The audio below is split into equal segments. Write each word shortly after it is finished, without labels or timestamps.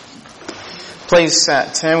Please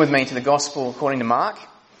turn with me to the Gospel according to Mark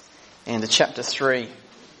and to chapter 3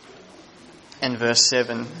 and verse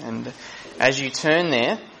 7. And as you turn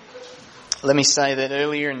there, let me say that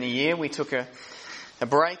earlier in the year we took a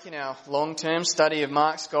break in our long-term study of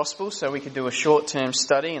Mark's Gospel so we could do a short-term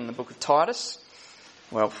study in the book of Titus.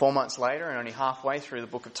 Well, 4 months later and only halfway through the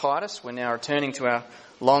book of Titus, we're now returning to our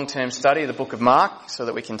long-term study of the book of Mark so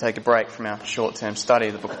that we can take a break from our short-term study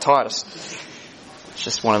of the book of Titus. It's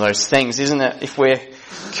just one of those things, isn't it? If we're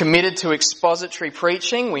committed to expository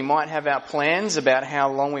preaching, we might have our plans about how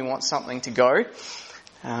long we want something to go.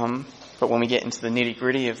 But when we get into the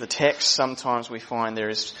nitty-gritty of the text, sometimes we find there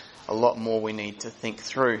is a lot more we need to think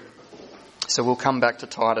through. So we'll come back to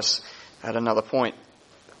Titus at another point.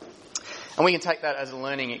 And we can take that as a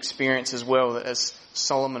learning experience as well, as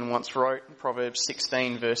Solomon once wrote in Proverbs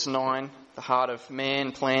 16 verse 9, "The heart of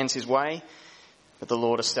man plans his way, but the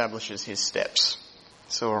Lord establishes his steps."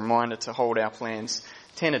 So a reminder to hold our plans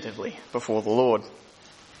tentatively before the Lord.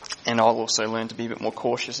 And I'll also learn to be a bit more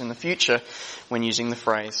cautious in the future when using the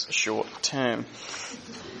phrase short term.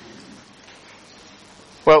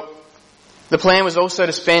 Well, the plan was also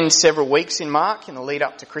to spend several weeks in Mark in the lead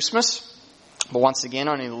up to Christmas. But once again,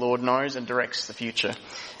 only the Lord knows and directs the future.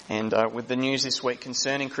 And with the news this week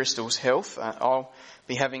concerning Crystal's health, I'll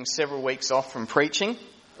be having several weeks off from preaching,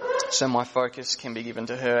 so my focus can be given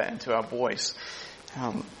to her and to our boys.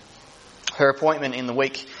 Her appointment in the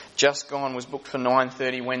week just gone was booked for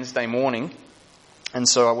 9:30 Wednesday morning, and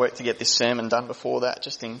so I worked to get this sermon done before that,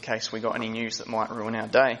 just in case we got any news that might ruin our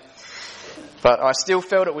day. But I still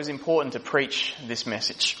felt it was important to preach this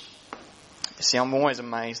message. You see, I'm always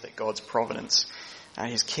amazed at God's providence,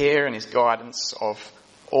 His care and His guidance of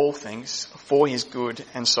all things for His good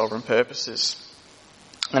and sovereign purposes.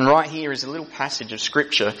 And right here is a little passage of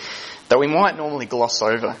Scripture that we might normally gloss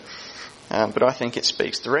over, but I think it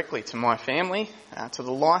speaks directly to my family, to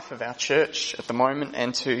the life of our church at the moment,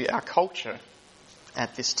 and to our culture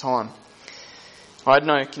at this time. I had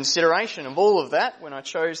no consideration of all of that when I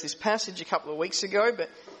chose this passage a couple of weeks ago, but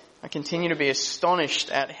I continue to be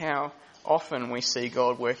astonished at how often we see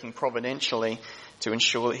God working providentially to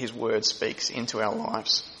ensure that His word speaks into our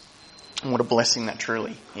lives. And what a blessing that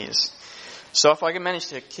truly is. So if I can manage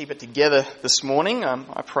to keep it together this morning,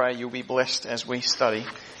 I pray you'll be blessed as we study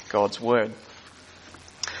God's word.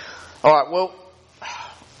 Alright, well,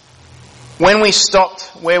 when we stopped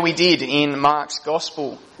where we did in Mark's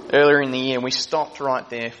Gospel earlier in the year, we stopped right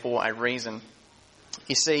there for a reason.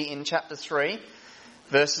 You see, in chapter 3,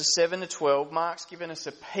 verses 7 to 12, Mark's given us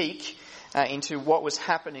a peek into what was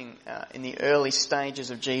happening in the early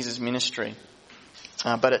stages of Jesus' ministry.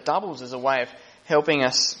 But it doubles as a way of helping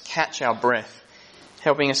us catch our breath,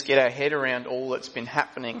 helping us get our head around all that's been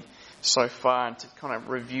happening so far and to kind of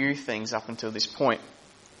review things up until this point.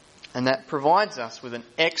 And that provides us with an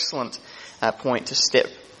excellent point to step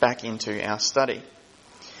back into our study.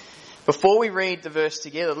 Before we read the verse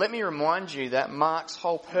together, let me remind you that Mark's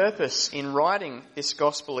whole purpose in writing this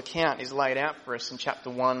gospel account is laid out for us in chapter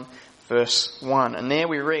 1, verse 1. And there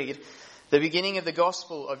we read, "The beginning of the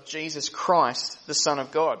gospel of Jesus Christ, the Son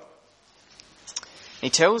of God." He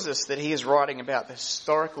tells us that he is writing about the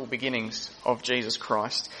historical beginnings of Jesus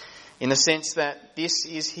Christ, in the sense that this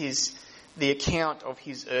is the account of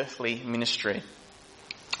his earthly ministry.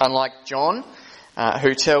 Unlike John,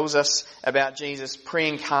 who tells us about Jesus'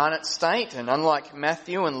 pre-incarnate state, and unlike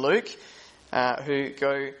Matthew and Luke, who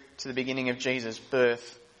go to the beginning of Jesus'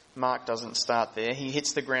 birth, Mark doesn't start there. He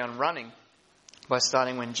hits the ground running by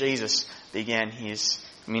starting when Jesus began his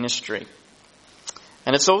ministry.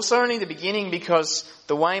 And it's also only the beginning because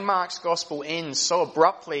the way Mark's gospel ends so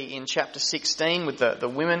abruptly in chapter 16 with the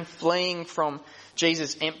women fleeing from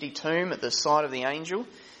Jesus' empty tomb at the sight of the angel,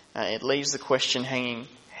 it leaves the question hanging,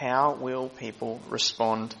 how will people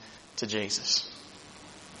respond to Jesus?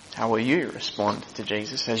 How will you respond to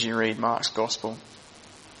Jesus as you read Mark's gospel?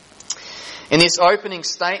 In this opening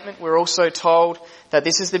statement, we're also told that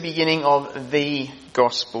this is the beginning of the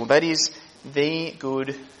gospel. That is the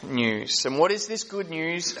good news. And what is this good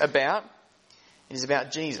news about? It is about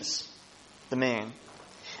Jesus, the man.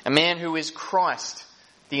 A man who is Christ,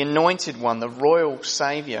 the anointed one, the royal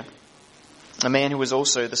saviour. A man who is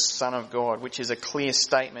also the Son of God, which is a clear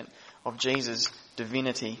statement of Jesus'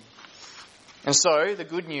 divinity. And so the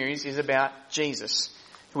good news is about Jesus,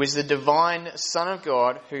 who is the divine Son of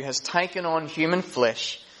God who has taken on human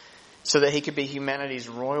flesh so that he could be humanity's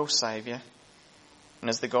royal saviour. And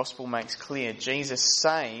as the gospel makes clear, Jesus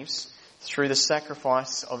saves through the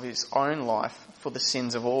sacrifice of his own life for the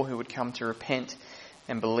sins of all who would come to repent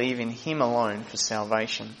and believe in him alone for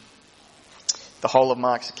salvation. The whole of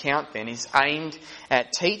Mark's account then is aimed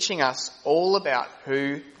at teaching us all about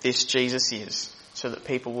who this Jesus is, so that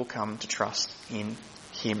people will come to trust in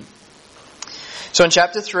him. So in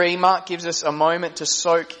chapter 3, Mark gives us a moment to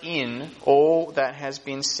soak in all that has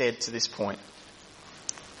been said to this point.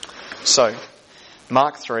 So,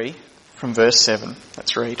 Mark 3 from verse 7.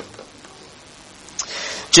 Let's read.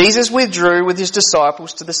 Jesus withdrew with his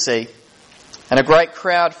disciples to the sea, and a great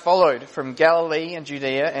crowd followed from Galilee and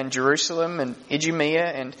Judea and Jerusalem and Idumea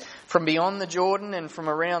and from beyond the Jordan and from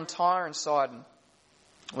around Tyre and Sidon.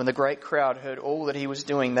 When the great crowd heard all that he was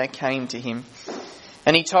doing, they came to him.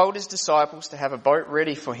 And he told his disciples to have a boat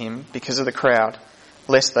ready for him because of the crowd,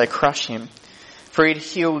 lest they crush him. For he had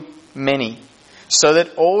healed many, so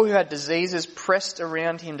that all who had diseases pressed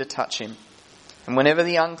around him to touch him. And whenever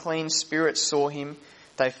the unclean spirits saw him,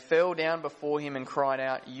 they fell down before him and cried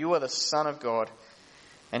out, "You are the Son of God."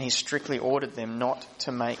 And he strictly ordered them not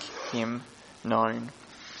to make him known.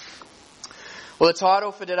 Well, the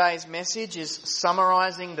title for today's message is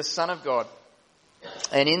Summarising the Son of God.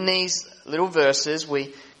 And in these little verses,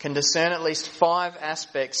 we can discern at least 5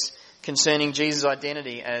 aspects concerning Jesus'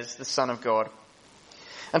 identity as the Son of God.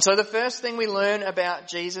 And so the first thing we learn about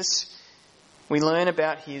Jesus, we learn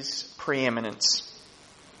about his preeminence.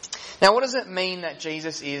 Now, what does it mean that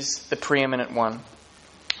Jesus is the preeminent one?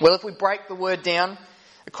 Well, if we break the word down,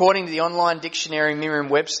 according to the online dictionary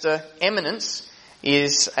Merriam-Webster, eminence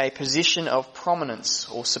is a position of prominence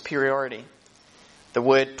or superiority. The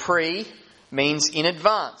word pre means in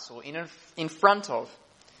advance or in front of.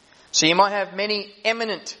 So you might have many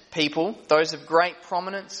eminent people, those of great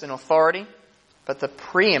prominence and authority, but the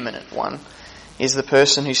preeminent one is the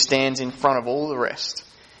person who stands in front of all the rest.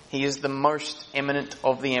 He is the most eminent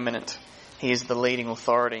of the eminent. He is the leading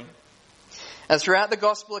authority. And throughout the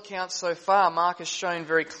gospel accounts so far, Mark has shown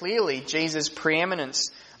very clearly Jesus'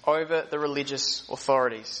 preeminence over the religious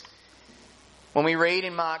authorities. When we read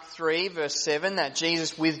in Mark 3 verse 7 that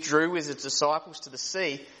Jesus withdrew with his disciples to the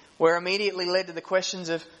sea, we're immediately led to the questions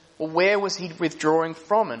of, well, where was he withdrawing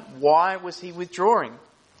from and why was he withdrawing?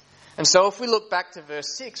 And so if we look back to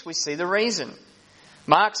verse 6, we see the reason.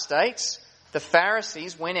 Mark states, the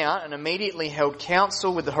Pharisees went out and immediately held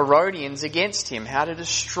counsel with the Herodians against him, how to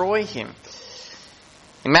destroy him.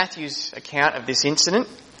 In Matthew's account of this incident,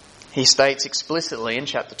 he states explicitly in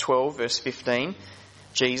chapter 12, verse 15,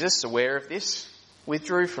 Jesus, aware of this,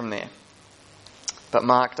 withdrew from there. But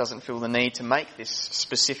Mark doesn't feel the need to make this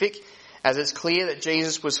specific, as it's clear that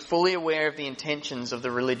Jesus was fully aware of the intentions of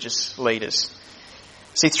the religious leaders.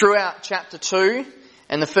 See, throughout chapter 2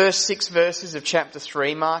 and the first 6 verses of chapter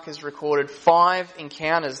 3, Mark has recorded 5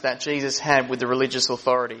 encounters that Jesus had with the religious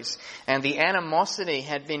authorities, and the animosity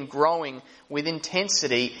had been growing with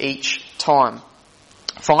intensity each time.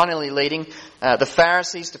 Finally leading the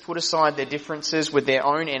Pharisees to put aside their differences with their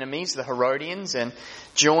own enemies, the Herodians, and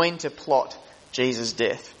join to plot Jesus'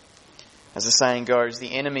 death. As the saying goes,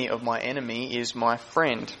 the enemy of my enemy is my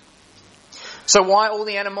friend. So why all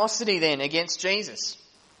the animosity then against Jesus?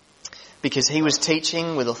 Because he was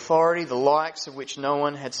teaching with authority the likes of which no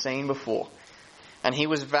one had seen before. And he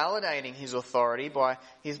was validating his authority by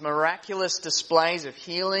his miraculous displays of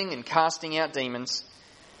healing and casting out demons.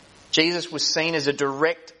 Jesus was seen as a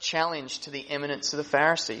direct challenge to the eminence of the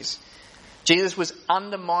Pharisees. Jesus was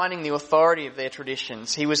undermining the authority of their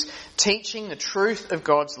traditions. He was teaching the truth of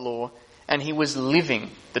God's law, and he was living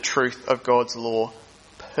the truth of God's law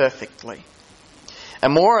perfectly.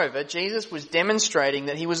 And moreover, Jesus was demonstrating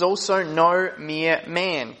that he was also no mere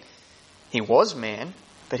man. He was man,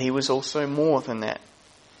 but he was also more than that.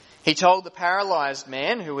 He told the paralysed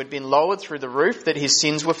man who had been lowered through the roof that his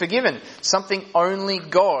sins were forgiven, something only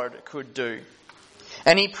God could do.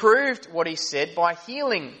 And he proved what he said by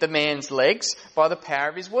healing the man's legs by the power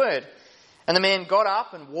of his word. And the man got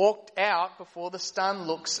up and walked out before the stunned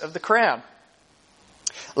looks of the crowd.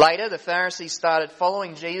 Later, the Pharisees started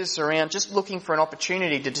following Jesus around just looking for an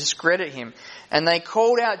opportunity to discredit him. And they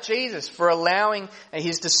called out Jesus for allowing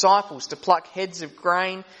his disciples to pluck heads of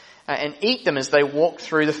grain and eat them as they walked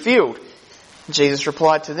through the field. Jesus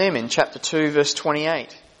replied to them in chapter 2, verse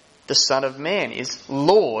 28, the Son of Man is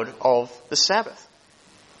Lord of the Sabbath.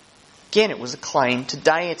 Again, it was a claim to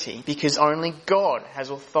deity because only God has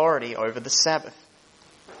authority over the Sabbath.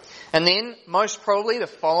 And then, most probably the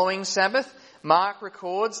following Sabbath, Mark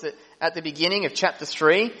records that at the beginning of chapter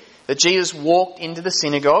 3 that Jesus walked into the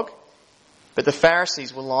synagogue, but the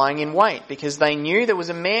Pharisees were lying in wait because they knew there was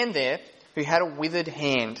a man there who had a withered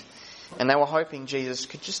hand, and they were hoping Jesus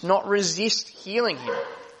could just not resist healing him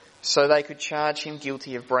so they could charge him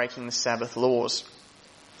guilty of breaking the Sabbath laws.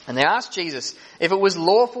 And they asked Jesus if it was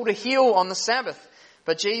lawful to heal on the Sabbath,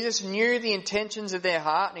 But Jesus knew the intentions of their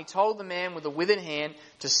heart, and he told the man with the withered hand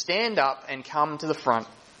to stand up and come to the front.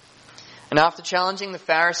 And after challenging the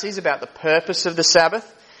Pharisees about the purpose of the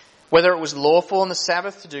Sabbath, whether it was lawful on the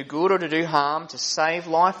Sabbath to do good or to do harm, to save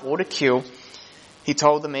life or to kill, he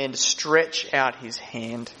told the man to stretch out his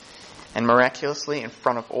hand. And miraculously, in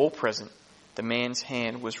front of all present, the man's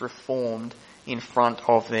hand was reformed in front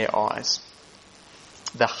of their eyes.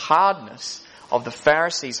 The hardness of the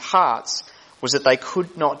Pharisees' hearts was that they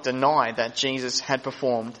could not deny that Jesus had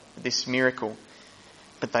performed this miracle.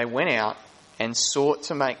 But they went out and sought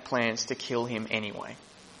to make plans to kill him anyway.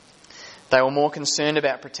 They were more concerned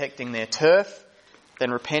about protecting their turf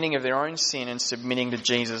than repenting of their own sin and submitting to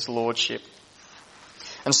Jesus' lordship.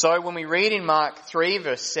 And so when we read in Mark 3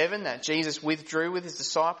 verse 7 that Jesus withdrew with his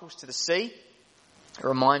disciples to the sea, it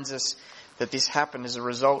reminds us that this happened as a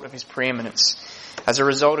result of his preeminence, as a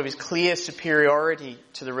result of his clear superiority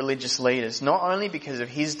to the religious leaders, not only because of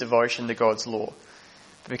his devotion to God's law,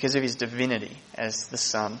 but because of his divinity as the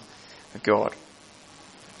Son of God.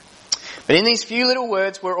 But in these few little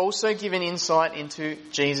words, we're also given insight into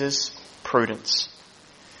Jesus' prudence.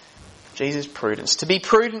 Jesus' prudence. To be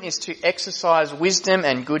prudent is to exercise wisdom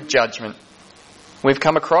and good judgment. We've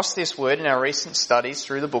come across this word in our recent studies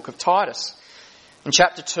through the book of Titus. In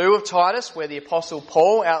chapter 2 of Titus, where the Apostle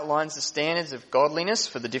Paul outlines the standards of godliness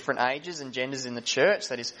for the different ages and genders in the church,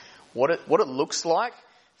 that is, what it looks like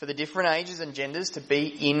for the different ages and genders to be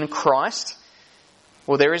in Christ,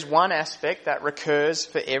 well, there is one aspect that recurs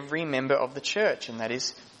for every member of the church, and that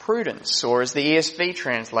is prudence, or as the ESV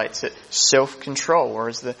translates it, self-control, or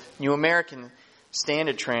as the New American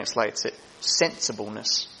Standard translates it,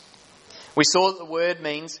 sensibleness. We saw that the word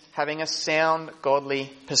means having a sound,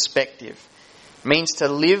 godly perspective. It means to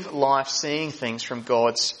live life seeing things from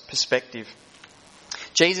God's perspective.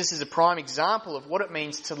 Jesus is a prime example of what it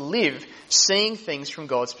means to live seeing things from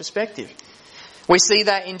God's perspective. We see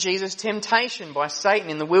that in Jesus' temptation by Satan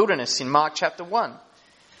in the wilderness in Mark chapter 1.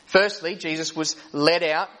 Firstly, Jesus was led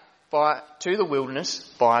out to the wilderness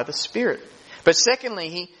by the Spirit. But secondly,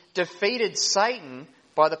 he defeated Satan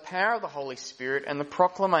by the power of the Holy Spirit and the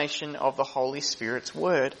proclamation of the Holy Spirit's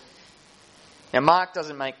word. Now, Mark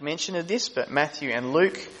doesn't make mention of this, but Matthew and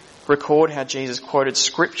Luke record how Jesus quoted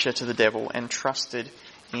Scripture to the devil and trusted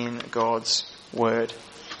in God's word.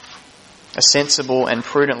 A sensible and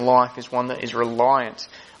prudent life is one that is reliant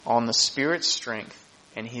on the Spirit's strength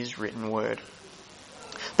and his written word.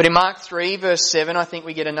 But in Mark 3 verse 7, I think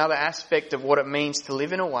we get another aspect of what it means to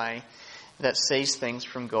live in a way that sees things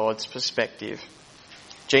from God's perspective.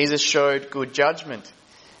 Jesus showed good judgment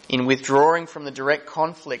in withdrawing from the direct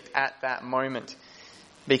conflict at that moment,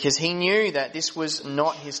 because he knew that this was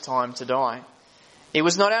not his time to die. It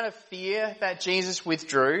was not out of fear that Jesus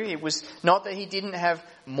withdrew. It was not that he didn't have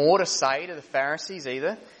more to say to the Pharisees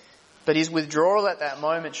either, but his withdrawal at that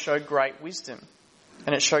moment showed great wisdom,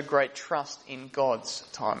 and it showed great trust in God's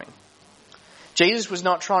timing. Jesus was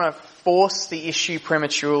not trying to force the issue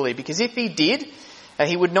prematurely, because if he did,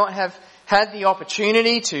 he would not have had the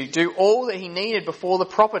opportunity to do all that he needed before the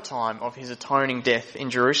proper time of his atoning death in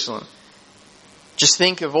Jerusalem. Just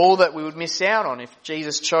think of all that we would miss out on if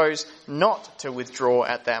Jesus chose not to withdraw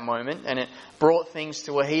at that moment, and it brought things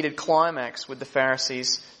to a heated climax with the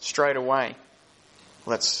Pharisees straight away.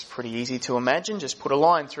 Well, that's pretty easy to imagine. Just put a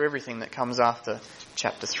line through everything that comes after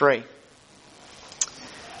chapter 3.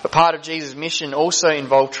 But part of Jesus' mission also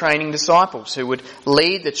involved training disciples who would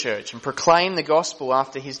lead the church and proclaim the gospel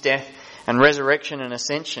after his death and resurrection and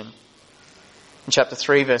ascension. In chapter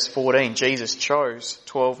 3 verse 14, Jesus chose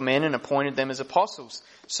 12 men and appointed them as apostles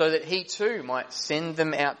so that he too might send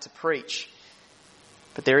them out to preach.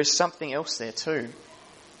 But there is something else there too.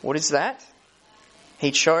 What is that? He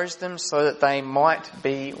chose them so that they might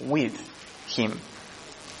be with him.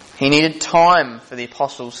 He needed time for the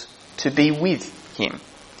apostles to be with him.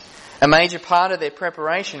 A major part of their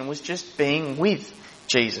preparation was just being with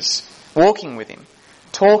Jesus, walking with him,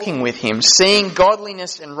 talking with him, seeing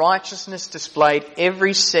godliness and righteousness displayed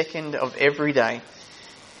every second of every day.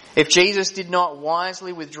 If Jesus did not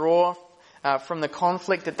wisely withdraw from the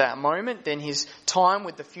conflict at that moment, then his time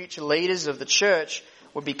with the future leaders of the church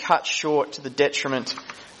would be cut short to the detriment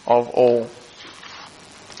of all.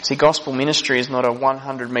 See, gospel ministry is not a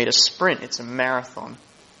 100-metre sprint, it's a marathon.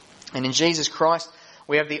 And in Jesus Christ,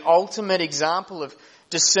 we have the ultimate example of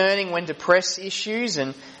discerning when to press issues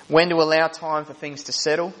and when to allow time for things to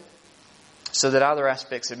settle so that other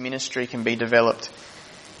aspects of ministry can be developed.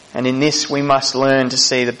 And in this, we must learn to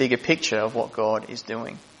see the bigger picture of what God is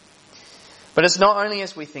doing. But it's not only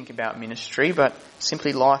as we think about ministry, but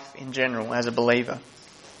simply life in general as a believer.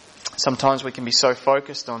 Sometimes we can be so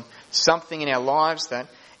focused on something in our lives that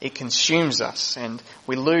it consumes us and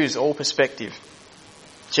we lose all perspective.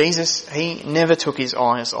 Jesus, he never took his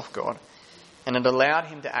eyes off God, and it allowed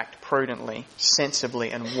him to act prudently, sensibly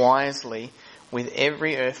and wisely with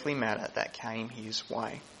every earthly matter that came his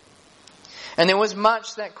way. And there was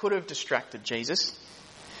much that could have distracted Jesus,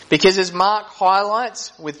 because as Mark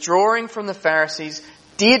highlights, withdrawing from the Pharisees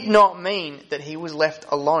did not mean that he was left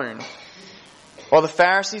alone. While the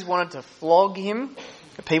Pharisees wanted to flog him,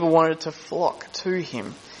 the people wanted to flock to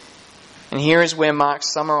him. And here is where Mark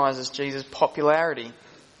summarises Jesus' popularity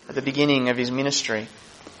at the beginning of his ministry.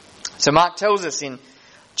 So Mark tells us in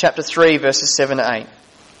chapter 3, verses 7 to 8.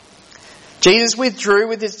 Jesus withdrew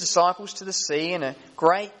with his disciples to the sea, and a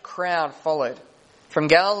great crowd followed, from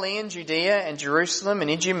Galilee and Judea and Jerusalem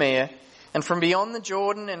and Idumea, and from beyond the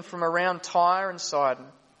Jordan and from around Tyre and Sidon.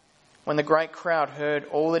 When the great crowd heard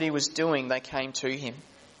all that he was doing, they came to him.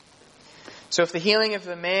 So if the healing of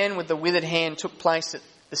the man with the withered hand took place at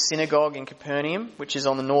the synagogue in Capernaum, which is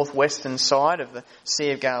on the northwestern side of the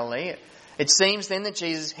Sea of Galilee, it seems then that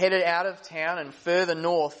Jesus headed out of town and further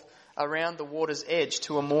north around the water's edge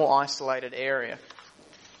to a more isolated area.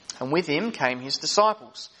 And with him came his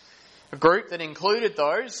disciples, a group that included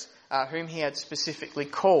those whom he had specifically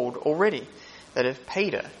called already, that of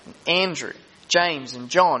Peter, and Andrew, James and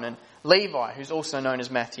John, and Levi, who's also known as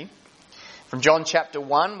Matthew. From John chapter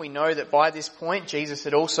 1, we know that by this point Jesus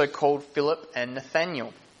had also called Philip and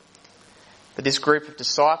Nathanael. But this group of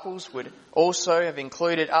disciples would also have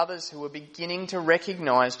included others who were beginning to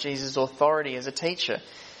recognise Jesus' authority as a teacher,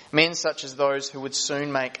 men such as those who would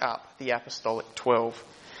soon make up the apostolic 12.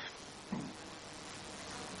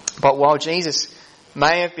 But while Jesus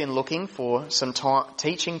may have been looking for some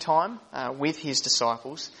teaching time with his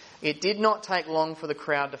disciples, it did not take long for the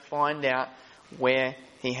crowd to find out where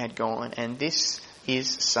he had gone, and this is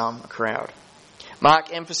some crowd.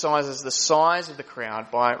 Mark emphasises the size of the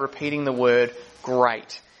crowd by repeating the word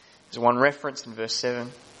great. There's one reference in verse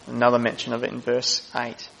 7, another mention of it in verse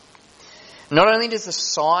 8. Not only does the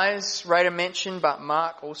size rate a mention, but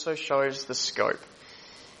Mark also shows the scope.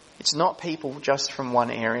 It's not people just from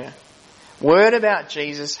one area. Word about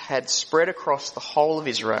Jesus had spread across the whole of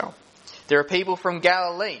Israel. There are people from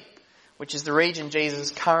Galilee, which is the region Jesus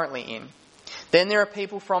is currently in. Then there are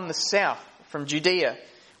people from the south, from Judea,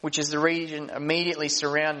 which is the region immediately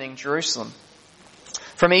surrounding Jerusalem.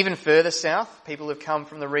 From even further south, people have come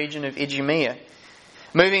from the region of Idumea.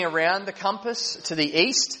 Moving around the compass to the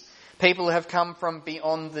east, people have come from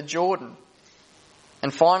beyond the Jordan.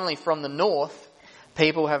 And finally, from the north,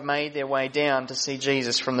 people have made their way down to see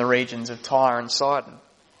Jesus from the regions of Tyre and Sidon.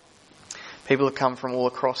 People have come from all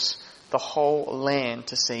across the whole land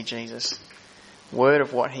to see Jesus. Word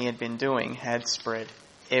of what he had been doing had spread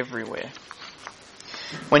everywhere.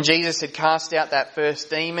 When Jesus had cast out that first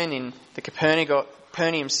demon in the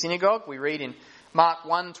Capernaum synagogue, we read in Mark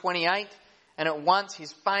 1:28, and at once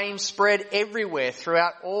his fame spread everywhere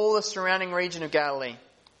throughout all the surrounding region of Galilee.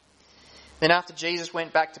 Then after Jesus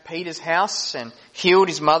went back to Peter's house and healed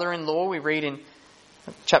his mother-in-law, we read in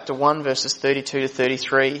chapter 1 verses 32 to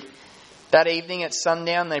 33, that evening at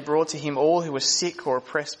sundown they brought to him all who were sick or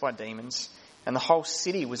oppressed by demons, and the whole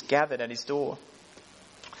city was gathered at his door.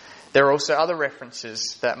 There are also other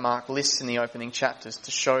references that Mark lists in the opening chapters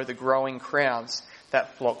to show the growing crowds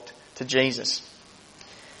that flocked to Jesus.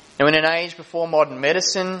 Now, in an age before modern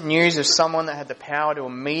medicine, news of someone that had the power to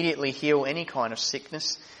immediately heal any kind of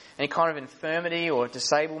sickness, any kind of infirmity or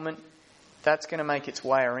disablement, that's going to make its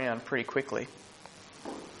way around pretty quickly.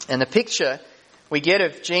 And the picture we get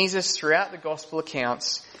of Jesus throughout the gospel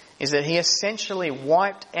accounts is that he essentially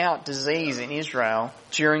wiped out disease in Israel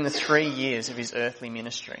during the 3 years of his earthly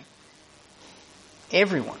ministry.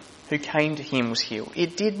 Everyone who came to him was healed.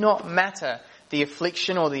 It did not matter the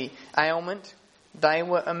affliction or the ailment, they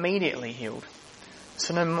were immediately healed.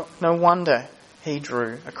 So no wonder he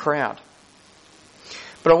drew a crowd.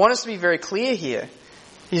 But I want us to be very clear here,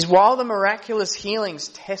 is while the miraculous healings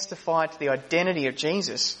testify to the identity of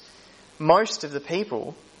Jesus, most of the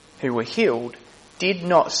people who were healed did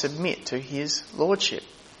not submit to his lordship.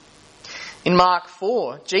 In Mark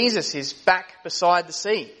 4, Jesus is back beside the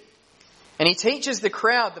sea, and he teaches the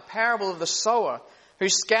crowd the parable of the sower who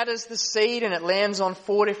scatters the seed and it lands on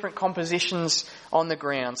 4 different compositions on the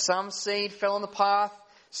ground. Some seed fell on the path,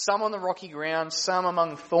 some on the rocky ground, some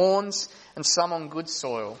among thorns, and some on good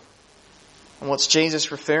soil. And what's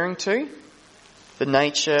Jesus referring to? The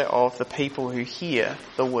nature of the people who hear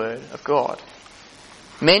the word of God.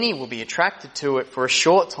 Many will be attracted to it for a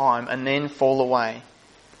short time and then fall away.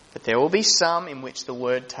 But there will be some in which the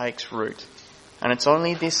word takes root. And it's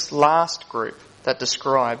only this last group that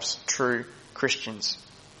describes true Christians.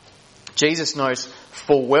 Jesus knows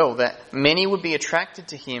full well that many would be attracted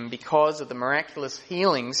to him because of the miraculous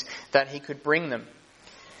healings that he could bring them.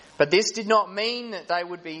 But this did not mean that they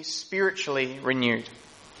would be spiritually renewed.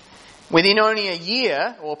 Within only a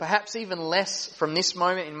year, or perhaps even less from this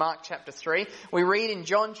moment in Mark chapter 3, we read in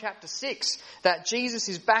John chapter 6 that Jesus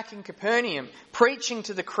is back in Capernaum preaching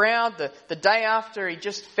to the crowd the day after he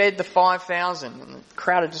just fed the 5,000. And the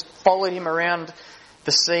crowd had just followed him around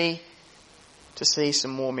the sea to see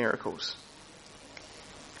some more miracles.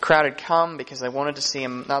 The crowd had come because they wanted to see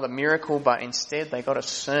another miracle, but instead they got a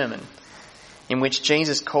sermon in which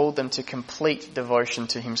Jesus called them to complete devotion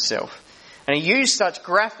to himself. And he used such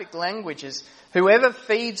graphic language as, "Whoever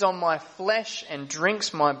feeds on my flesh and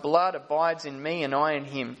drinks my blood abides in me and I in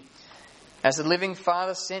him. As the living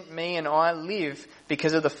Father sent me and I live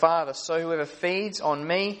because of the Father, so whoever feeds on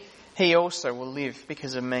me, he also will live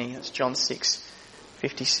because of me." That's John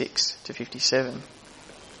 6:56 to 57.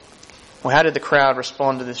 Well, how did the crowd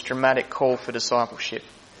respond to this dramatic call for discipleship?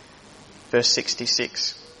 Verse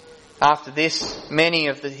 66. After this, many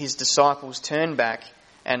of his disciples turned back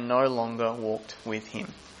and no longer walked with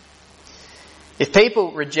him. If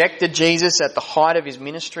people rejected Jesus at the height of his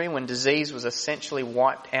ministry when disease was essentially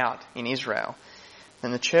wiped out in Israel,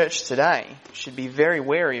 then the church today should be very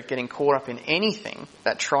wary of getting caught up in anything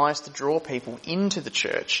that tries to draw people into the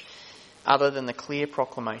church other than the clear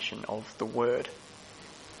proclamation of the word.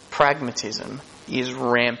 Pragmatism is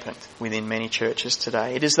rampant within many churches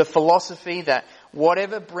today. It is the philosophy that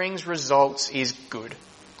whatever brings results is good.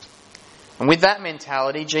 And with that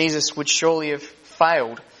mentality, Jesus would surely have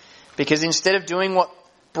failed, because instead of doing what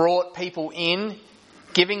brought people in,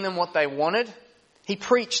 giving them what they wanted, he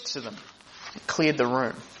preached to them, cleared the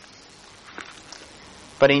room.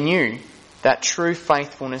 But he knew that true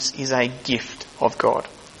faithfulness is a gift of God,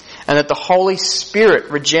 and that the Holy Spirit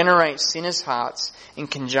regenerates sinners' hearts in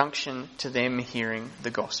conjunction to them hearing the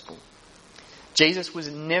gospel. Jesus was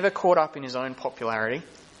never caught up in his own popularity.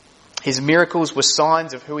 His miracles were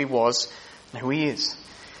signs of who he was and who he is.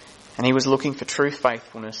 And he was looking for true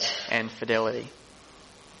faithfulness and fidelity.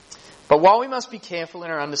 But while we must be careful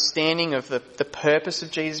in our understanding of the purpose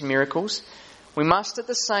of Jesus' miracles, we must at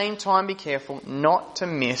the same time be careful not to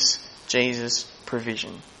miss Jesus'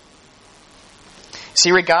 provision.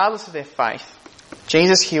 See, regardless of their faith,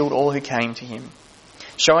 Jesus healed all who came to him,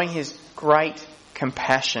 showing his great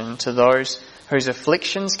compassion to those whose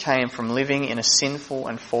afflictions came from living in a sinful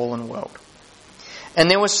and fallen world. And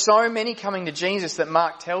there were so many coming to Jesus that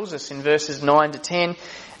Mark tells us in verses 9 to 10,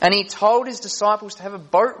 and he told his disciples to have a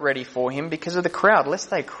boat ready for him because of the crowd, lest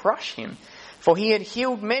they crush him. For he had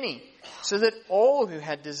healed many, so that all who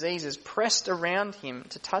had diseases pressed around him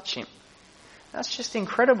to touch him. That's just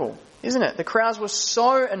incredible, isn't it? The crowds were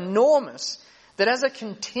so enormous that as a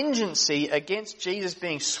contingency against Jesus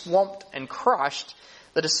being swamped and crushed,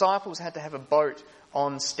 the disciples had to have a boat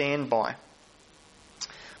on standby.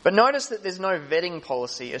 But notice that there's no vetting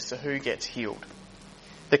policy as to who gets healed.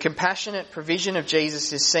 The compassionate provision of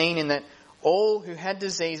Jesus is seen in that all who had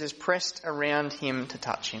diseases pressed around him to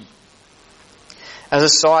touch him. As a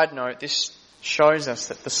side note, this shows us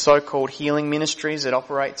that the so-called healing ministries that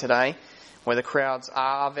operate today, where the crowds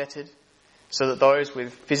are vetted, so that those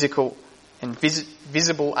with physical and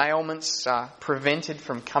visible ailments are prevented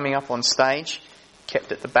from coming up on stage,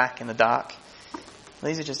 kept at the back in the dark,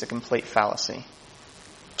 these are just a complete fallacy.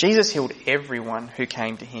 Jesus healed everyone who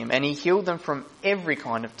came to him, and he healed them from every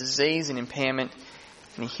kind of disease and impairment,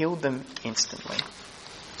 and he healed them instantly.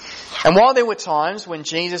 And while there were times when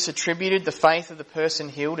Jesus attributed the faith of the person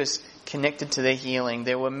healed as connected to their healing,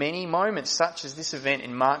 there were many moments, such as this event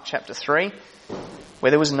in Mark chapter 3, where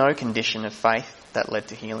there was no condition of faith that led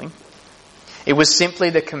to healing. It was simply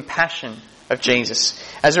the compassion of Jesus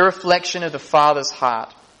as a reflection of the Father's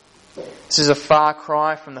heart. This is a far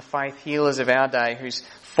cry from the faith healers of our day, whose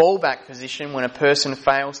fallback position when a person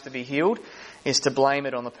fails to be healed is to blame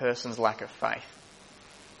it on the person's lack of faith.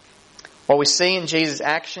 What we see in Jesus'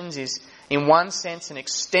 actions is, in one sense, an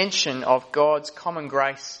extension of God's common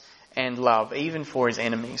grace and love, even for his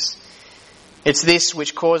enemies. It's this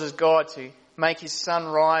which causes God to make his sun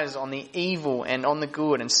rise on the evil and on the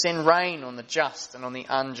good, and send rain on the just and on the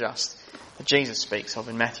unjust, that Jesus speaks of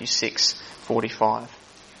in Matthew 6:45.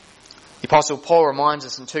 The Apostle Paul reminds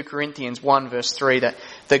us in 2 Corinthians 1 verse 3 that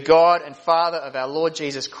the God and Father of our Lord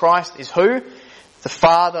Jesus Christ is who? The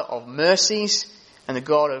Father of mercies and the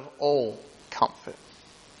God of all comfort.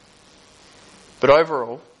 But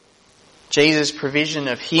overall, Jesus' provision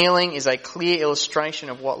of healing is a clear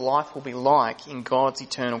illustration of what life will be like in God's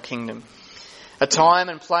eternal kingdom. a time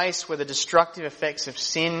and place where the destructive effects of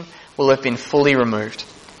sin will have been fully removed.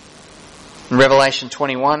 In Revelation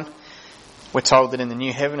 21, we're told that in the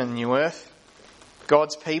new heaven and the new earth,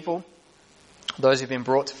 God's people, those who've been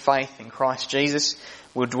brought to faith in Christ Jesus,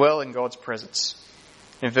 will dwell in God's presence.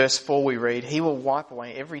 In verse 4 we read, "He will wipe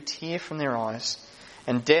away every tear from their eyes,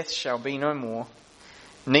 and death shall be no more.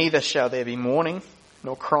 Neither shall there be mourning,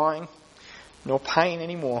 nor crying, nor pain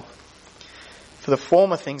any more. For the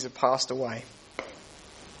former things have passed away."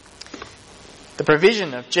 The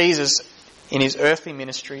provision of Jesus in his earthly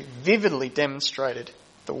ministry vividly demonstrated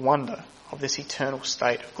the wonder of this eternal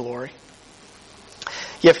state of glory.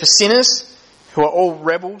 Yet for sinners who are all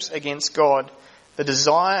rebels against God, the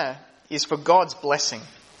desire is for God's blessing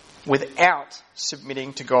without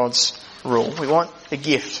submitting to God's rule. We want the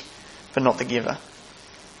gift, but not the giver.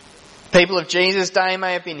 People of Jesus' day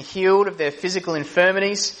may have been healed of their physical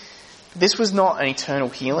infirmities, but this was not an eternal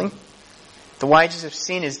healing. The wages of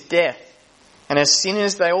sin is death, and as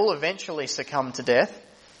sinners they all eventually succumb to death.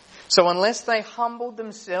 So unless they humbled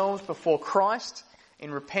themselves before Christ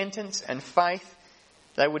in repentance and faith,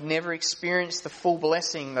 they would never experience the full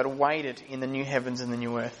blessing that awaited in the new heavens and the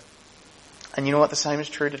new earth. And you know what? The same is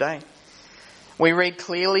true today. We read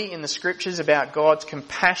clearly in the scriptures about God's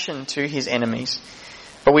compassion to his enemies,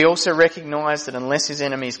 but we also recognise that unless his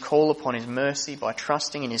enemies call upon his mercy by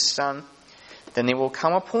trusting in his Son, then there will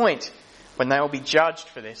come a point when they will be judged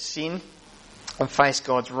for their sin and face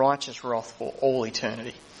God's righteous wrath for all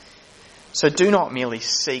eternity. So do not merely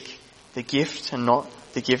seek the gift and not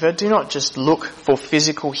the giver. Do not just look for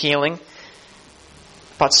physical healing,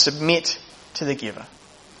 but submit to the giver.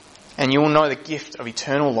 And you will know the gift of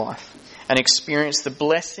eternal life and experience the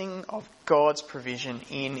blessing of God's provision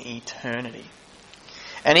in eternity.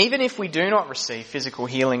 And even if we do not receive physical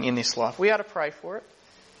healing in this life, we are to pray for it.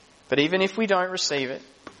 But even if we don't receive it,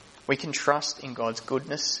 we can trust in God's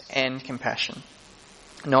goodness and compassion,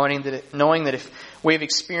 knowing that if we've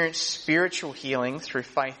experienced spiritual healing through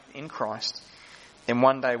faith in Christ, then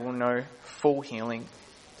one day we'll know full healing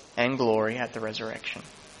and glory at the resurrection.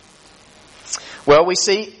 Well, we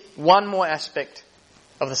see one more aspect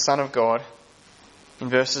of the Son of God in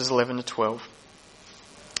verses 11 to 12.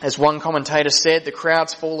 As one commentator said, the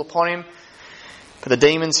crowds fall upon him, but the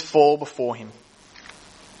demons fall before him.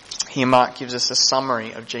 Here Mark gives us a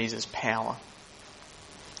summary of Jesus' power.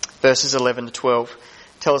 Verses 11 to 12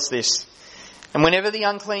 tell us this: "And whenever the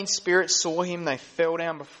unclean spirits saw him, they fell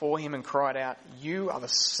down before him and cried out, 'You are the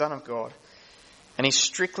Son of God.' And he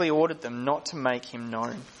strictly ordered them not to make him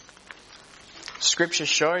known." Scripture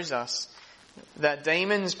shows us that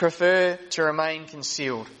demons prefer to remain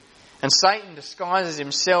concealed, and Satan disguises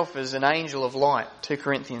himself as an angel of light, 2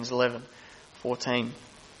 Corinthians 11:14.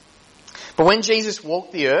 But when Jesus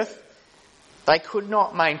walked the earth, they could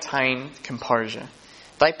not maintain composure.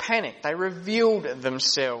 They panicked, they revealed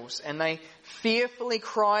themselves, and they fearfully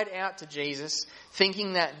cried out to Jesus,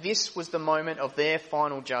 thinking that this was the moment of their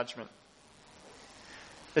final judgment.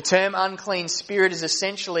 The term unclean spirit is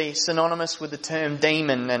essentially synonymous with the term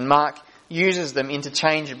demon, and Mark uses them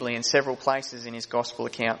interchangeably in several places in his gospel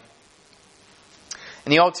account.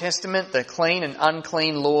 In the Old Testament, the clean and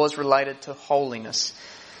unclean laws related to holiness.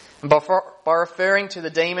 And by referring to the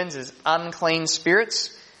demons as unclean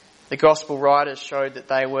spirits, the gospel writers showed that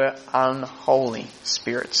they were unholy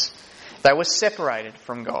spirits. They were separated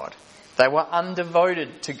from God. They were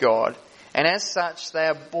undevoted to God. And as such, they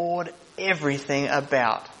abhorred everything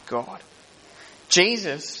about God.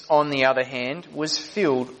 Jesus, on the other hand, was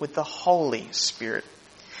filled with the Holy Spirit.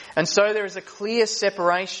 And so there is a clear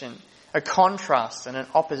separation, a contrast and an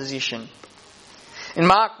opposition. In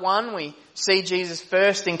Mark 1, we see Jesus'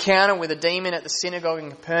 first encounter with a demon at the synagogue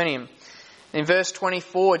in Capernaum. In verse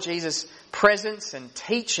 24, Jesus' presence and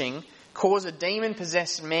teaching cause a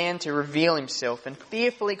demon-possessed man to reveal himself and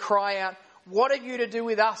fearfully cry out, "What have you to do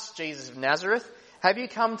with us, Jesus of Nazareth? Have you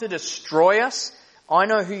come to destroy us? I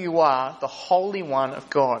know who you are, the Holy One of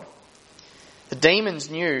God." The demons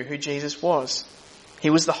knew who Jesus was. He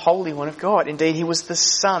was the Holy One of God. Indeed, he was the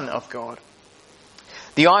Son of God.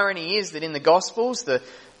 The irony is that in the Gospels, the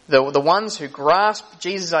ones who grasp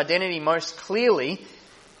Jesus' identity most clearly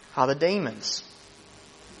are the demons.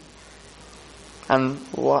 And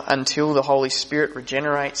until the Holy Spirit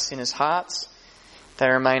regenerates sinners' hearts, they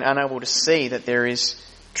remain unable to see that there is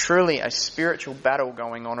truly a spiritual battle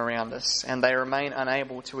going on around us, and they remain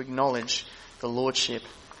unable to acknowledge the Lordship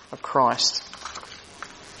of Christ.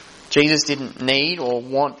 Jesus didn't need or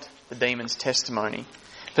want the demons' testimony.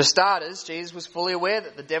 For starters, Jesus was fully aware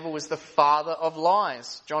that the devil was the father of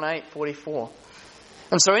lies, John 8:44.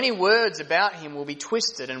 And so any words about him will be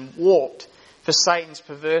twisted and warped for Satan's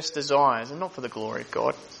perverse desires and not for the glory of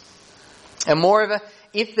God. And moreover,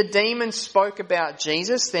 if the demons spoke about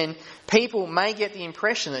Jesus, then people may get the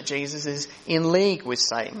impression that Jesus is in league with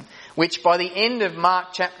Satan, which by the end of Mark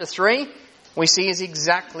chapter 3, we see is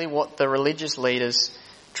exactly what the religious leaders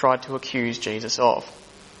tried to accuse Jesus of.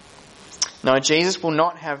 No, Jesus will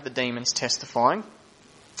not have the demons testifying.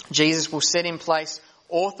 Jesus will set in place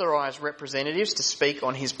authorised representatives to speak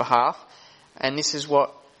on his behalf. And this is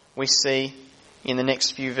what we see in the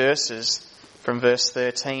next few verses from verse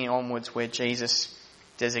 13 onwards, where Jesus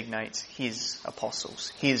designates his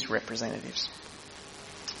apostles, his representatives.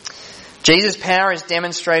 Jesus' power is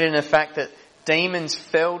demonstrated in the fact that demons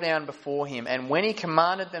fell down before him, and when he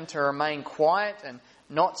commanded them to remain quiet and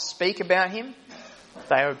not speak about him,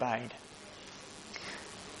 they obeyed.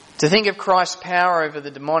 To think of Christ's power over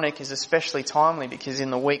the demonic is especially timely because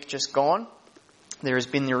in the week just gone, there has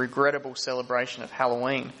been the regrettable celebration of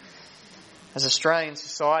Halloween. As Australian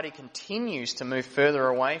society continues to move further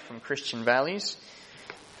away from Christian values,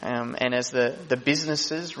 and as the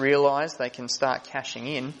businesses realise they can start cashing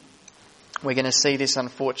in, we're going to see this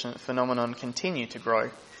unfortunate phenomenon continue to grow.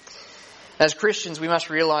 As Christians, we must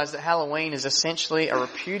realise that Halloween is essentially a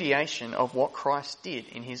repudiation of what Christ did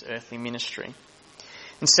in his earthly ministry.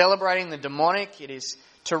 In celebrating the demonic, it is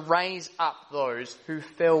to raise up those who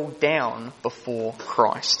fell down before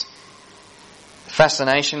Christ. The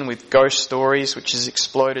fascination with ghost stories, which has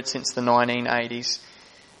exploded since the 1980s,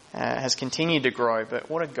 has continued to grow. But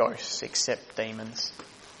what are ghosts except demons?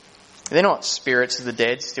 They're not spirits of the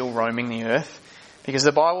dead still roaming the earth, because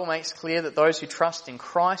the Bible makes clear that those who trust in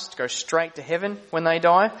Christ go straight to heaven when they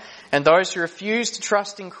die, and those who refuse to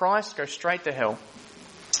trust in Christ go straight to hell.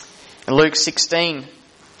 In Luke 16,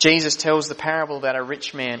 Jesus tells the parable about a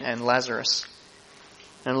rich man and Lazarus.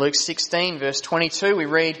 In Luke 16, verse 22, we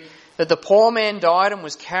read that the poor man died and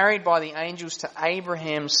was carried by the angels to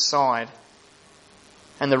Abraham's side.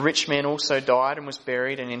 And the rich man also died and was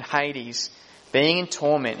buried, and in Hades, being in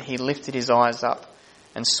torment, he lifted his eyes up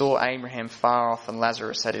and saw Abraham far off and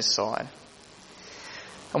Lazarus at his side.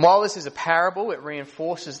 And while this is a parable, it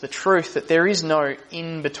reinforces the truth that there is no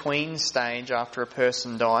in-between stage after a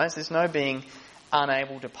person dies. There's no being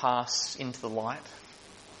unable to pass into the light.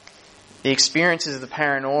 The experiences of the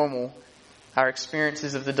paranormal are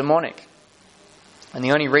experiences of the demonic. And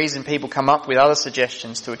the only reason people come up with other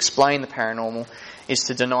suggestions to explain the paranormal is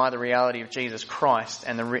to deny the reality of Jesus Christ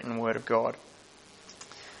and the written word of God.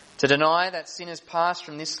 To deny that sinners pass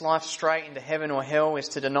from this life straight into heaven or hell is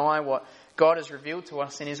to deny what God has revealed to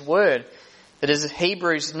us in his word. That as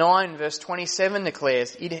Hebrews 9 verse 27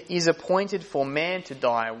 declares, it is appointed for man to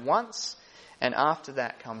die once, and after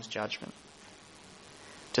that comes judgment.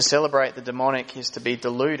 To celebrate the demonic is to be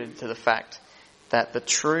deluded to the fact that the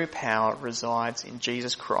true power resides in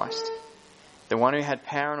Jesus Christ, the one who had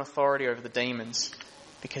power and authority over the demons,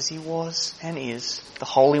 because he was and is the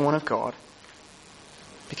Holy One of God,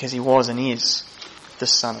 because he was and is the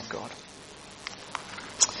Son of God.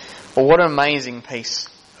 Well, what an amazing piece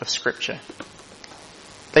of Scripture.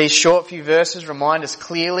 These short few verses remind us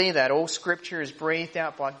clearly that all Scripture is breathed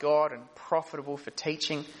out by God and profitable for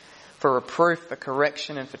teaching, for reproof, for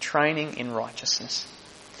correction, and for training in righteousness.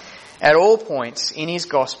 At all points in his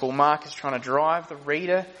gospel, Mark is trying to drive the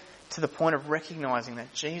reader to the point of recognising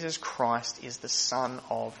that Jesus Christ is the Son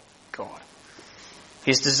of God.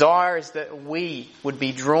 His desire is that we would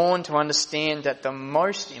be drawn to understand that the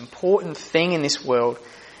most important thing in this world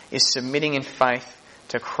is submitting in faith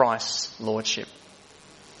to Christ's lordship.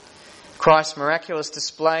 Christ's miraculous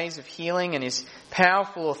displays of healing and his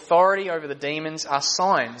powerful authority over the demons are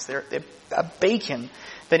signs. They're a beacon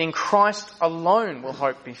that in Christ alone will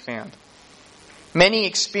hope be found. Many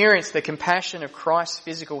experience the compassion of Christ's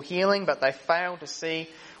physical healing, but they fail to see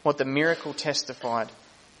what the miracle testified.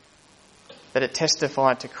 That it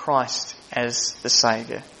testified to Christ as the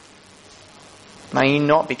Saviour. May you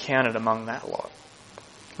not be counted among that lot.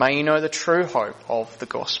 May you know the true hope of the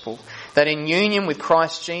gospel, that in union with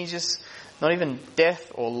Christ Jesus, not even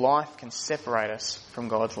death or life can separate us from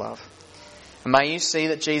God's love. And may you see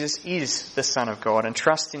that Jesus is the Son of God and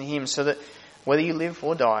trust in him so that whether you live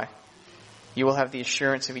or die, you will have the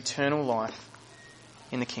assurance of eternal life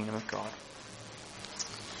in the kingdom of God.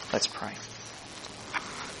 Let's pray.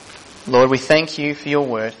 Lord, we thank you for your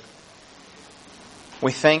word.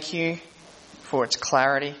 We thank you for its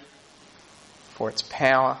clarity, for its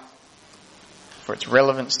power, for its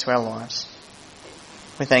relevance to our lives.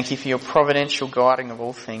 We thank you for your providential guiding of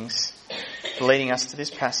all things, for leading us to this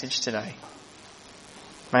passage today.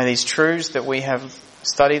 May these truths that we have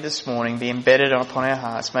studied this morning be embedded upon our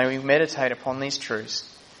hearts. May we meditate upon these truths.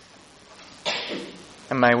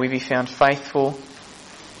 and may we be found faithful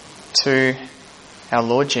to our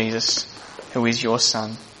Lord Jesus, who is your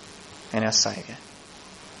Son and our Saviour.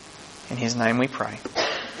 In his name we pray.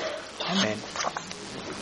 Amen.